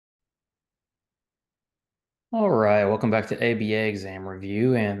All right, welcome back to ABA exam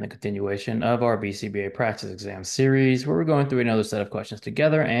review and the continuation of our BCBA practice exam series, where we're going through another set of questions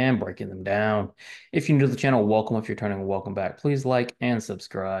together and breaking them down. If you're new to the channel, welcome. If you're turning, welcome back. Please like and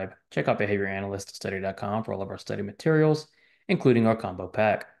subscribe. Check out behavioranalyst.study.com for all of our study materials, including our combo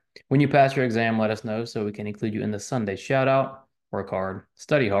pack. When you pass your exam, let us know so we can include you in the Sunday shout out. Work hard,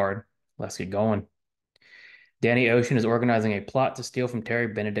 study hard. Let's get going. Danny Ocean is organizing a plot to steal from Terry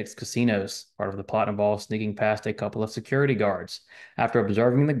Benedict's casinos. Part of the plot involves sneaking past a couple of security guards. After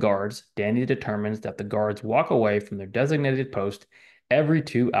observing the guards, Danny determines that the guards walk away from their designated post every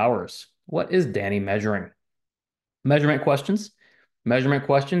 2 hours. What is Danny measuring? Measurement questions. Measurement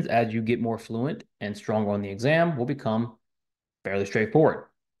questions, as you get more fluent and stronger on the exam, will become fairly straightforward.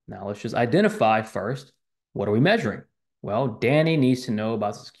 Now let's just identify first, what are we measuring? Well, Danny needs to know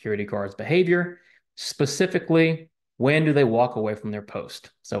about the security guard's behavior. Specifically, when do they walk away from their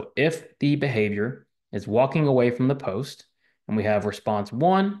post? So if the behavior is walking away from the post, and we have response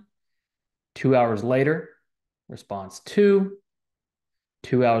 1, 2 hours later, response 2,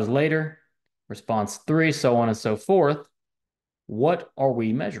 2 hours later, response 3, so on and so forth, what are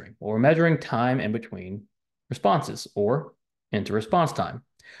we measuring? Well, we're measuring time in between responses, or inter-response time.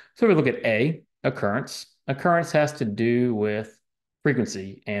 So we look at A, occurrence. Occurrence has to do with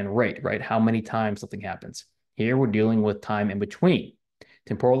frequency and rate, right? How many times something happens. Here we're dealing with time in between.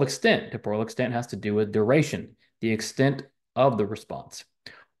 Temporal extent. Temporal extent has to do with duration, the extent of the response.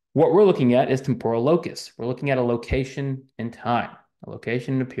 What we're looking at is temporal locus. We're looking at a location in time, a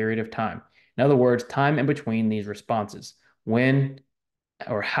location in a period of time. In other words, time in between these responses. When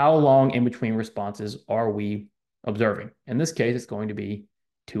or how long in between responses are we observing? In this case, it's going to be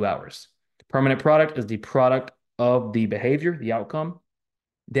 2 hours. The permanent product is the product of the behavior, the outcome.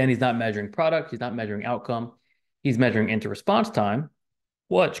 Danny's not measuring product. He's not measuring outcome. He's measuring inter-response time,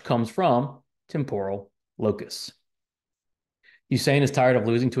 which comes from temporal locus. Usain is tired of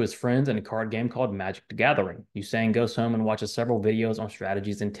losing to his friends in a card game called Magic the Gathering. Usain goes home and watches several videos on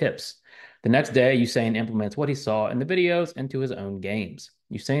strategies and tips. The next day, Usain implements what he saw in the videos into his own games.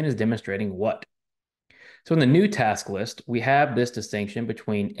 Usain is demonstrating what? So in the new task list, we have this distinction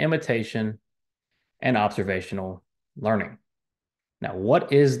between imitation and observational learning. Now,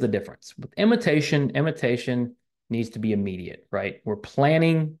 what is the difference? With imitation, imitation needs to be immediate, right? We're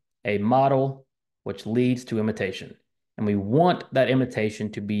planning a model which leads to imitation. And we want that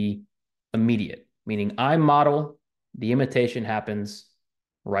imitation to be immediate, meaning I model, the imitation happens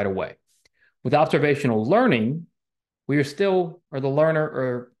right away. With observational learning, we are still, or the learner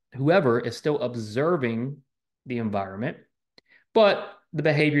or whoever is still observing the environment, but the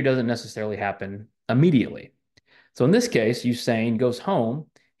behavior doesn't necessarily happen immediately. So in this case, Usain goes home,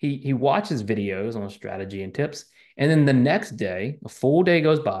 he watches videos on strategy and tips, and then the next day, a full day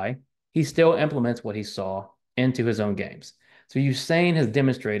goes by, he still implements what he saw into his own games. So Usain has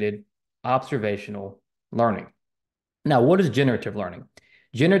demonstrated observational learning. Now, what is generative learning?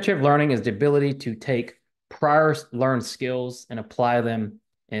 Generative learning is the ability to take prior learned skills and apply them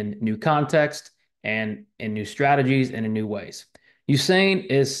in new context and in new strategies and in new ways. Usain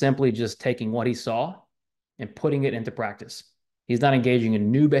is simply just taking what he saw and putting it into practice. He's not engaging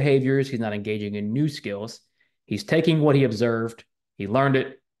in new behaviors. He's not engaging in new skills. He's taking what he observed, he learned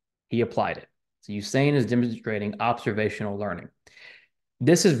it, he applied it. So Usain is demonstrating observational learning.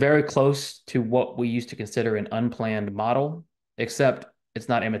 This is very close to what we used to consider an unplanned model, except it's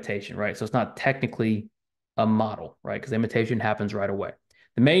not imitation, right? So it's not technically a model, right? Because imitation happens right away.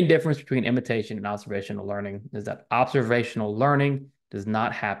 The main difference between imitation and observational learning is that observational learning does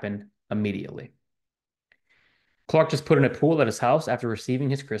not happen immediately. Clark just put in a pool at his house after receiving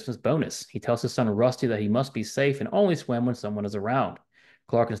his Christmas bonus. He tells his son Rusty that he must be safe and only swim when someone is around.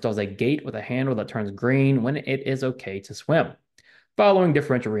 Clark installs a gate with a handle that turns green when it is okay to swim. Following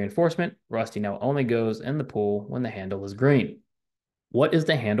differential reinforcement, Rusty now only goes in the pool when the handle is green. What is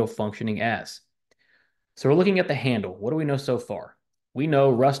the handle functioning as? So we're looking at the handle. What do we know so far? We know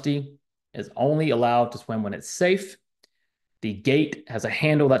Rusty is only allowed to swim when it's safe. The gate has a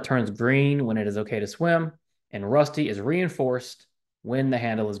handle that turns green when it is okay to swim, and Rusty is reinforced when the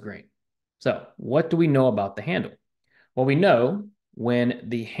handle is green. So what do we know about the handle? Well, we know when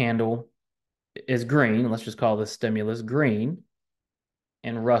the handle is green, let's just call this stimulus green,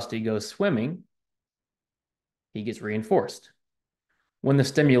 and Rusty goes swimming, he gets reinforced. When the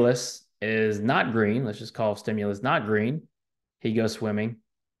stimulus is not green, let's just call stimulus not green, he goes swimming.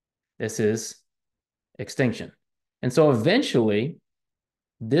 This is extinction. And so eventually,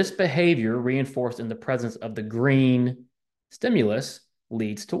 this behavior reinforced in the presence of the green stimulus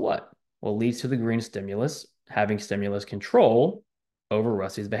leads to what? Well, leads to the green stimulus having stimulus control over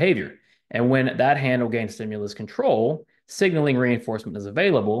Rusty's behavior. And when that handle gains stimulus control, signaling reinforcement is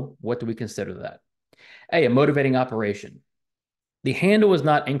available. What do we consider that? A motivating operation. The handle is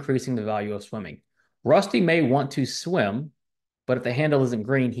not increasing the value of swimming. Rusty may want to swim, but if the handle isn't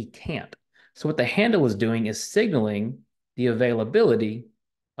green, he can't. So what the handle is doing is signaling the availability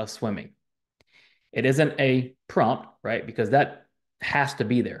of swimming. It isn't a prompt, right? Because that has to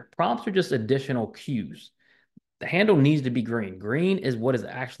be there. Prompts are just additional cues. The handle needs to be green. Green is what is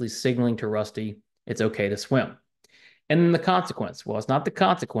actually signaling to Rusty it's okay to swim. And then the consequence. Well, it's not the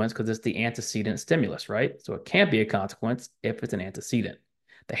consequence because it's the antecedent stimulus, right? So it can't be a consequence if it's an antecedent.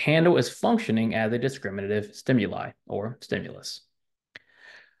 The handle is functioning as a discriminative stimuli or stimulus.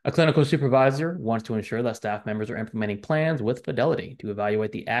 A clinical supervisor wants to ensure that staff members are implementing plans with fidelity. To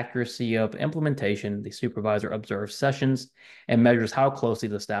evaluate the accuracy of implementation, the supervisor observes sessions and measures how closely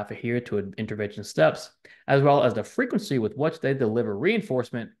the staff adhere to intervention steps, as well as the frequency with which they deliver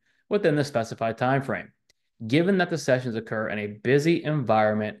reinforcement within the specified time frame. Given that the sessions occur in a busy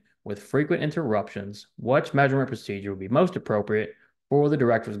environment with frequent interruptions, which measurement procedure would be most appropriate for the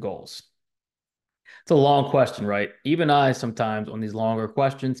director's goals? It's a long question, right? Even I sometimes on these longer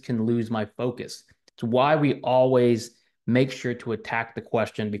questions can lose my focus. It's why we always make sure to attack the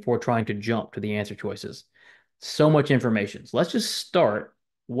question before trying to jump to the answer choices. So much information. So let's just start.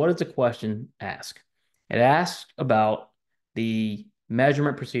 What does the question ask? It asks about the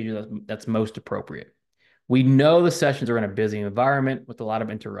measurement procedure that's most appropriate. We know the sessions are in a busy environment with a lot of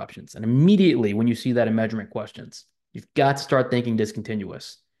interruptions. And immediately when you see that in measurement questions, you've got to start thinking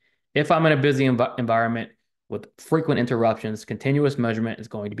discontinuous. If I'm in a busy environment with frequent interruptions, continuous measurement is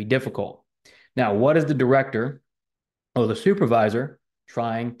going to be difficult. Now, what is the director or the supervisor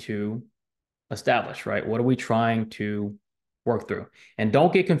trying to establish, right? What are we trying to work through? And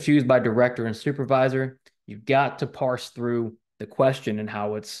don't get confused by director and supervisor. You've got to parse through the question and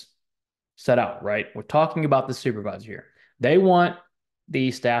how it's set out, right? We're talking about the supervisor here. They want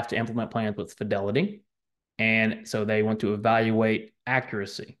the staff to implement plans with fidelity. And so they want to evaluate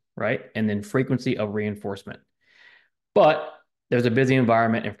accuracy, right? And then frequency of reinforcement. But there's a busy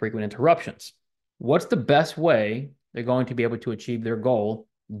environment and frequent interruptions. What's the best way they're going to be able to achieve their goal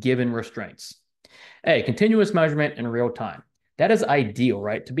given restraints? A, continuous measurement in real time. That is ideal,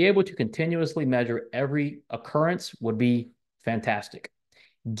 right? To be able to continuously measure every occurrence would be fantastic.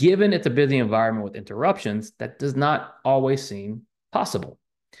 Given it's a busy environment with interruptions, that does not always seem possible.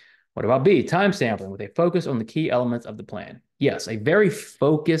 What about B, time sampling with a focus on the key elements of the plan? Yes, a very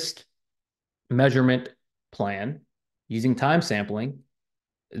focused measurement plan using time sampling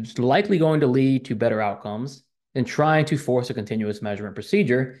is likely going to lead to better outcomes than trying to force a continuous measurement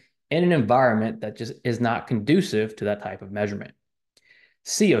procedure in an environment that just is not conducive to that type of measurement.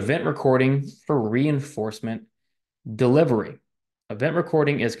 C, event recording for reinforcement delivery. Event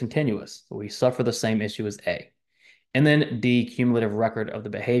recording is continuous, so we suffer the same issue as A. And then D, cumulative record of the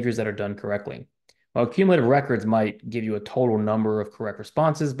behaviors that are done correctly. Well, cumulative records might give you a total number of correct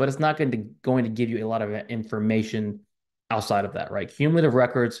responses, but it's not going to give you a lot of information outside of that, right? Cumulative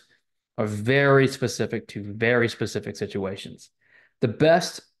records are very specific to very specific situations. The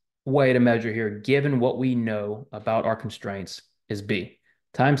best way to measure here, given what we know about our constraints, is B,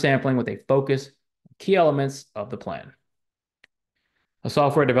 time sampling with a focus on key elements of the plan. A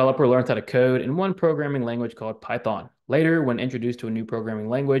software developer learns how to code in one programming language called Python. Later, when introduced to a new programming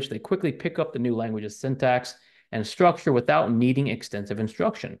language, they quickly pick up the new language's syntax and structure without needing extensive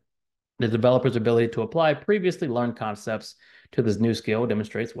instruction. The developer's ability to apply previously learned concepts to this new skill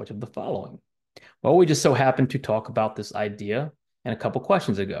demonstrates which of the following. Well, we just so happened to talk about this idea in a couple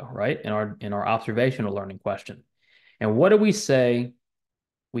questions ago, right? In our observational learning question. And what do we say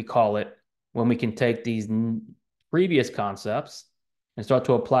we call it when we can take these previous concepts and start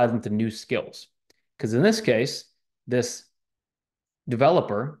to apply them to new skills? Because in this case, this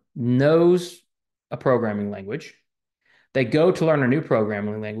developer knows a programming language. They go to learn a new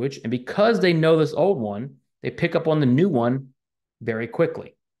programming language, and because they know this old one, they pick up on the new one very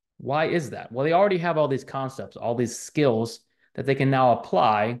quickly. Why is that? Well, they already have all these concepts, all these skills that they can now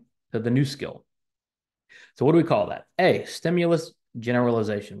apply to the new skill. So what do we call that? A, stimulus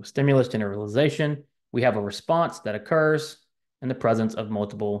generalization. With stimulus generalization, we have a response that occurs in the presence of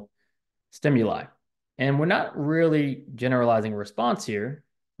multiple stimuli. And we're not really generalizing a response here,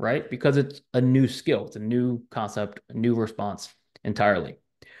 right? Because it's a new skill. It's a new concept, a new response entirely.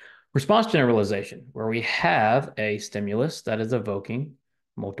 Response generalization, where we have a stimulus that is evoking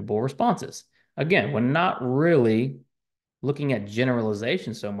multiple responses. Again, we're not really looking at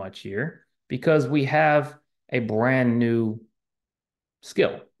generalization so much here because we have a brand new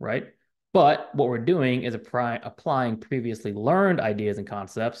skill, right? But what we're doing is applying previously learned ideas and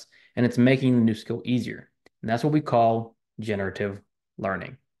concepts, and it's making the new skill easier. And that's what we call generative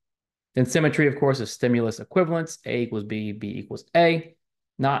learning. Then symmetry, of course, is stimulus equivalence. A equals B, B equals A.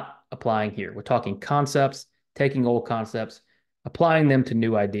 Not applying here. We're talking concepts, taking old concepts, applying them to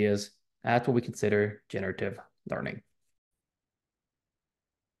new ideas. That's what we consider generative learning.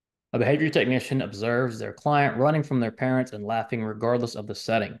 A behavior technician observes their client running from their parents and laughing regardless of the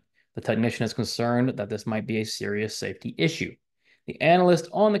setting. The technician is concerned that this might be a serious safety issue. The analyst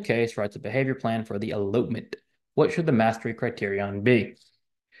on the case writes a behavior plan for the elopement. What should the mastery criterion be?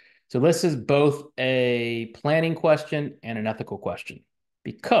 So this is both a planning question and an ethical question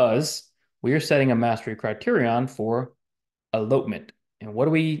because we are setting a mastery criterion for elopement. And what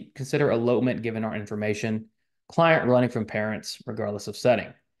do we consider elopement given our information? Client running from parents regardless of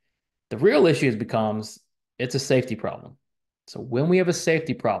setting. The real issue becomes it's a safety problem. So when we have a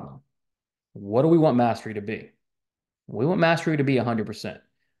safety problem, what do we want mastery to be? We want mastery to be 100%.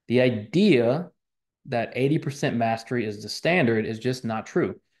 The idea that 80% mastery is the standard is just not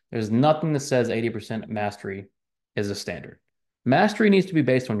true. There's nothing that says 80% mastery is a standard. Mastery needs to be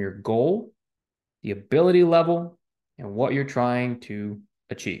based on your goal, the ability level, and what you're trying to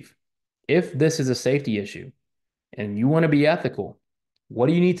achieve. If this is a safety issue and you want to be ethical, what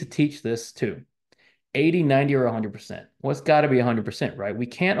do you need to teach this to? 80, 90, or 100%? Well, it's got to be 100%, right? We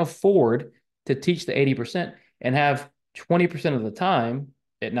can't afford to teach the 80% and have 20% of the time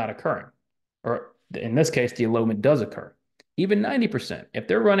it not occurring. Or in this case, the elopement does occur. Even 90%. If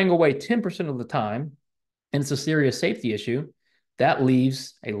they're running away 10% of the time and it's a serious safety issue, that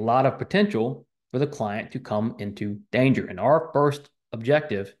leaves a lot of potential for the client to come into danger. And our first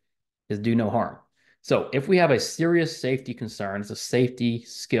objective is do no harm. So if we have a serious safety concern, it's a safety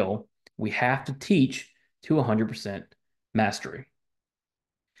skill, we have to teach to 100% mastery.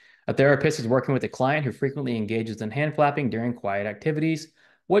 A therapist is working with a client who frequently engages in hand flapping during quiet activities,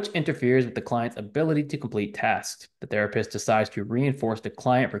 which interferes with the client's ability to complete tasks. The therapist decides to reinforce the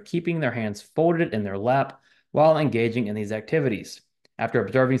client for keeping their hands folded in their lap while engaging in these activities. After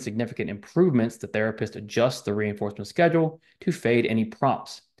observing significant improvements, the therapist adjusts the reinforcement schedule to fade any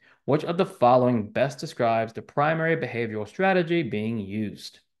prompts. Which of the following best describes the primary behavioral strategy being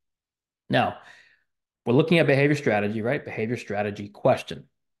used? Now, we're looking at behavior strategy, right? Behavior strategy question.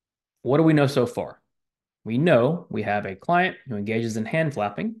 What do we know so far? We know we have a client who engages in hand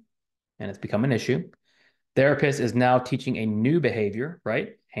flapping, and it's become an issue. Therapist is now teaching a new behavior,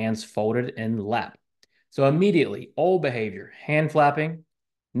 right? Hands folded in lap. So immediately, old behavior, hand flapping,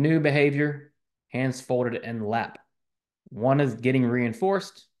 new behavior, hands folded in lap. One is getting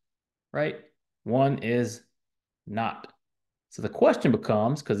reinforced, right? One is not. So the question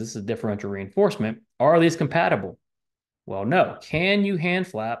becomes, because this is differential reinforcement, are these compatible? Well, no. Can you hand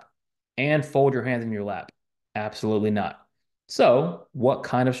flap and fold your hands in your lap? Absolutely not. So what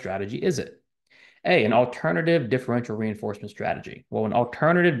kind of strategy is it? A, an alternative differential reinforcement strategy. Well, an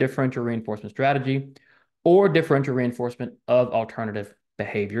alternative differential reinforcement strategy or differential reinforcement of alternative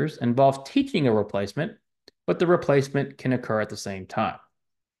behaviors involves teaching a replacement, but the replacement can occur at the same time.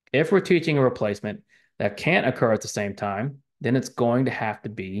 If we're teaching a replacement that can't occur at the same time, then it's going to have to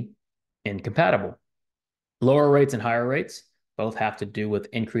be incompatible. Lower rates and higher rates both have to do with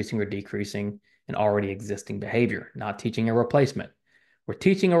increasing or decreasing an already existing behavior, not teaching a replacement. We're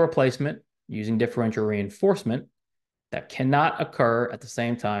teaching a replacement using differential reinforcement that cannot occur at the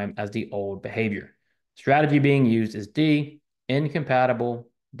same time as the old behavior. Strategy being used is D, incompatible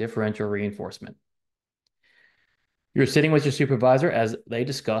differential reinforcement. You're sitting with your supervisor as they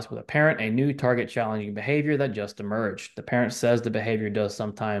discuss with a parent a new target challenging behavior that just emerged. The parent says the behavior does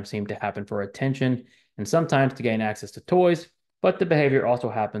sometimes seem to happen for attention and sometimes to gain access to toys, but the behavior also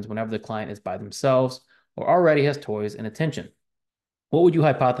happens whenever the client is by themselves or already has toys and attention. What would you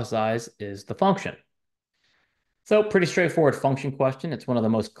hypothesize is the function? So pretty straightforward function question. It's one of the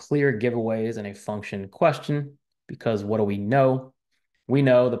most clear giveaways in a function question because what do we know? We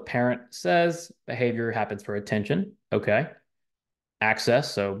know the parent says behavior happens for attention. Okay.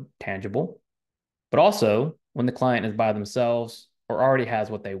 Access, so tangible. But also when the client is by themselves or already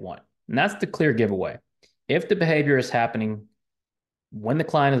has what they want. And that's the clear giveaway. If the behavior is happening when the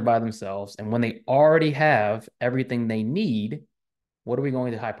client is by themselves and when they already have everything they need, what are we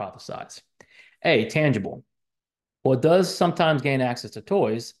going to hypothesize? A, tangible. Well, it does sometimes gain access to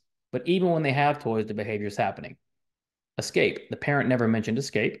toys, but even when they have toys, the behavior is happening. Escape. The parent never mentioned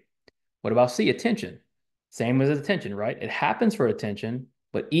escape. What about C, attention? Same as attention, right? It happens for attention,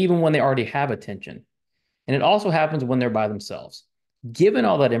 but even when they already have attention. And it also happens when they're by themselves. Given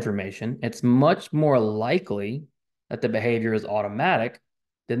all that information, it's much more likely that the behavior is automatic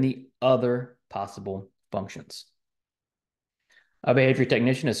than the other possible functions. A behavior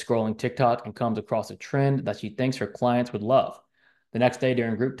technician is scrolling TikTok and comes across a trend that she thinks her clients would love. The next day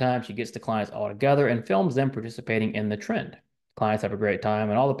during group time, she gets the clients all together and films them participating in the trend. Clients have a great time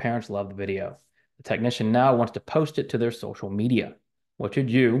and all the parents love the video. The technician now wants to post it to their social media. What should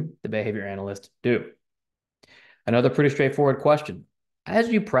you, the behavior analyst, do? Another pretty straightforward question. As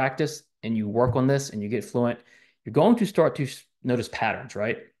you practice and you work on this and you get fluent, you're going to start to notice patterns,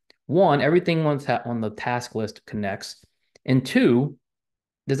 right? One, everything on the task list connects. And two,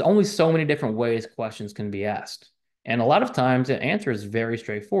 there's only so many different ways questions can be asked. And a lot of times the answer is very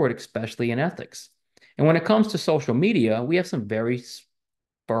straightforward, especially in ethics. And when it comes to social media, we have some very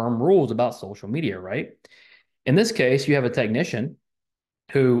firm rules about social media, right? In this case, you have a technician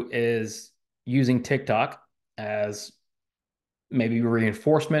who is using TikTok as maybe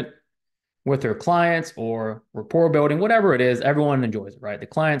reinforcement with their clients or rapport building, whatever it is, everyone enjoys it, right? The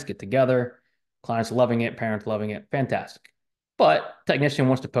clients get together, clients loving it, parents loving it, fantastic. But technician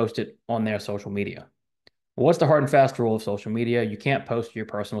wants to post it on their social media. Well, what's the hard and fast rule of social media? You can't post your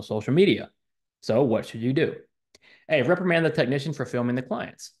personal social media. So what should you do? A, reprimand the technician for filming the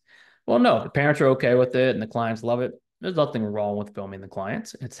clients. Well, no, the parents are okay with it and the clients love it. There's nothing wrong with filming the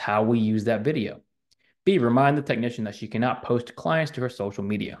clients. It's how we use that video. B, remind the technician that she cannot post clients to her social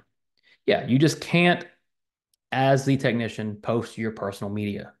media. Yeah, you just can't, as the technician, post your personal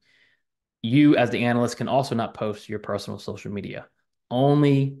media. You, as the analyst, can also not post your personal social media.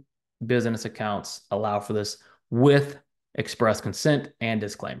 Only business accounts allow for this with express consent and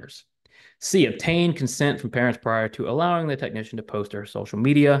disclaimers. C, obtain consent from parents prior to allowing the technician to post their social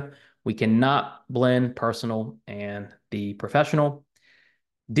media. We cannot blend personal and the professional.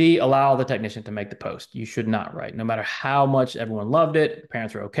 D, allow the technician to make the post. You should not, right? No matter how much everyone loved it,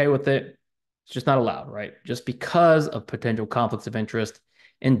 parents are okay with it. It's just not allowed, right? Just because of potential conflicts of interest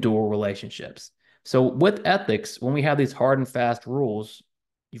in dual relationships. So with ethics, when we have these hard and fast rules,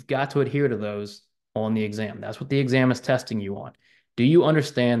 you've got to adhere to those on the exam. That's what the exam is testing you on. Do you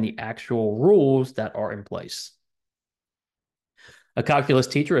understand the actual rules that are in place? A calculus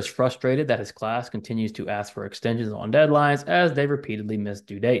teacher is frustrated that his class continues to ask for extensions on deadlines as they repeatedly miss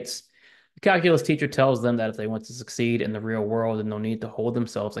due dates. The calculus teacher tells them that if they want to succeed in the real world, then they'll need to hold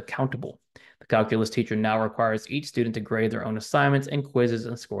themselves accountable. The calculus teacher now requires each student to grade their own assignments and quizzes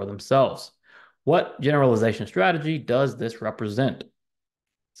and score themselves. What generalization strategy does this represent?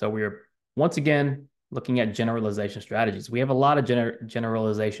 So we are once again looking at generalization strategies. We have a lot of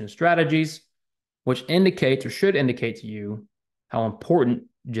generalization strategies, which indicates or should indicate to you how important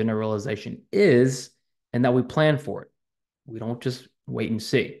generalization is and that we plan for it. We don't just wait and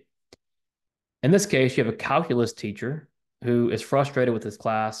see. In this case, you have a calculus teacher who is frustrated with his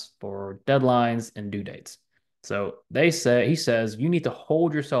class for deadlines and due dates. So he says, you need to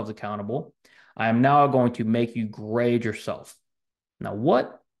hold yourselves accountable. I am now going to make you grade yourself. Now,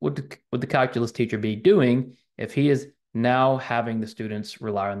 what would the calculus teacher be doing if he is now having the students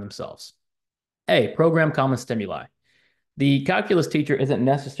rely on themselves? A, program common stimuli. The calculus teacher isn't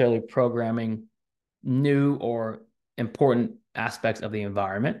necessarily programming new or important aspects of the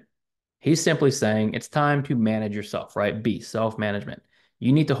environment. He's simply saying it's time to manage yourself, right? B, self-management.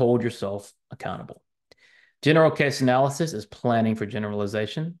 You need to hold yourself accountable. General case analysis is planning for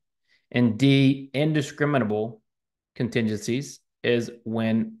generalization. And D, indiscriminable contingencies is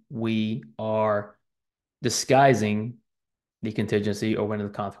when we are disguising the contingency or when the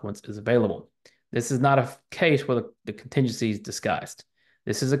consequence is available. This is not a case where the contingency is disguised.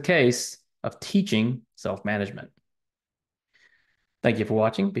 This is a case of teaching self-management. Thank you for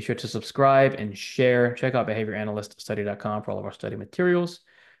watching. Be sure to subscribe and share. Check out behavioranalyststudy.com for all of our study materials.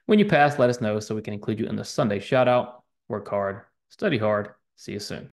 When you pass, let us know so we can include you in the Sunday shout out. Work hard, study hard. See you soon.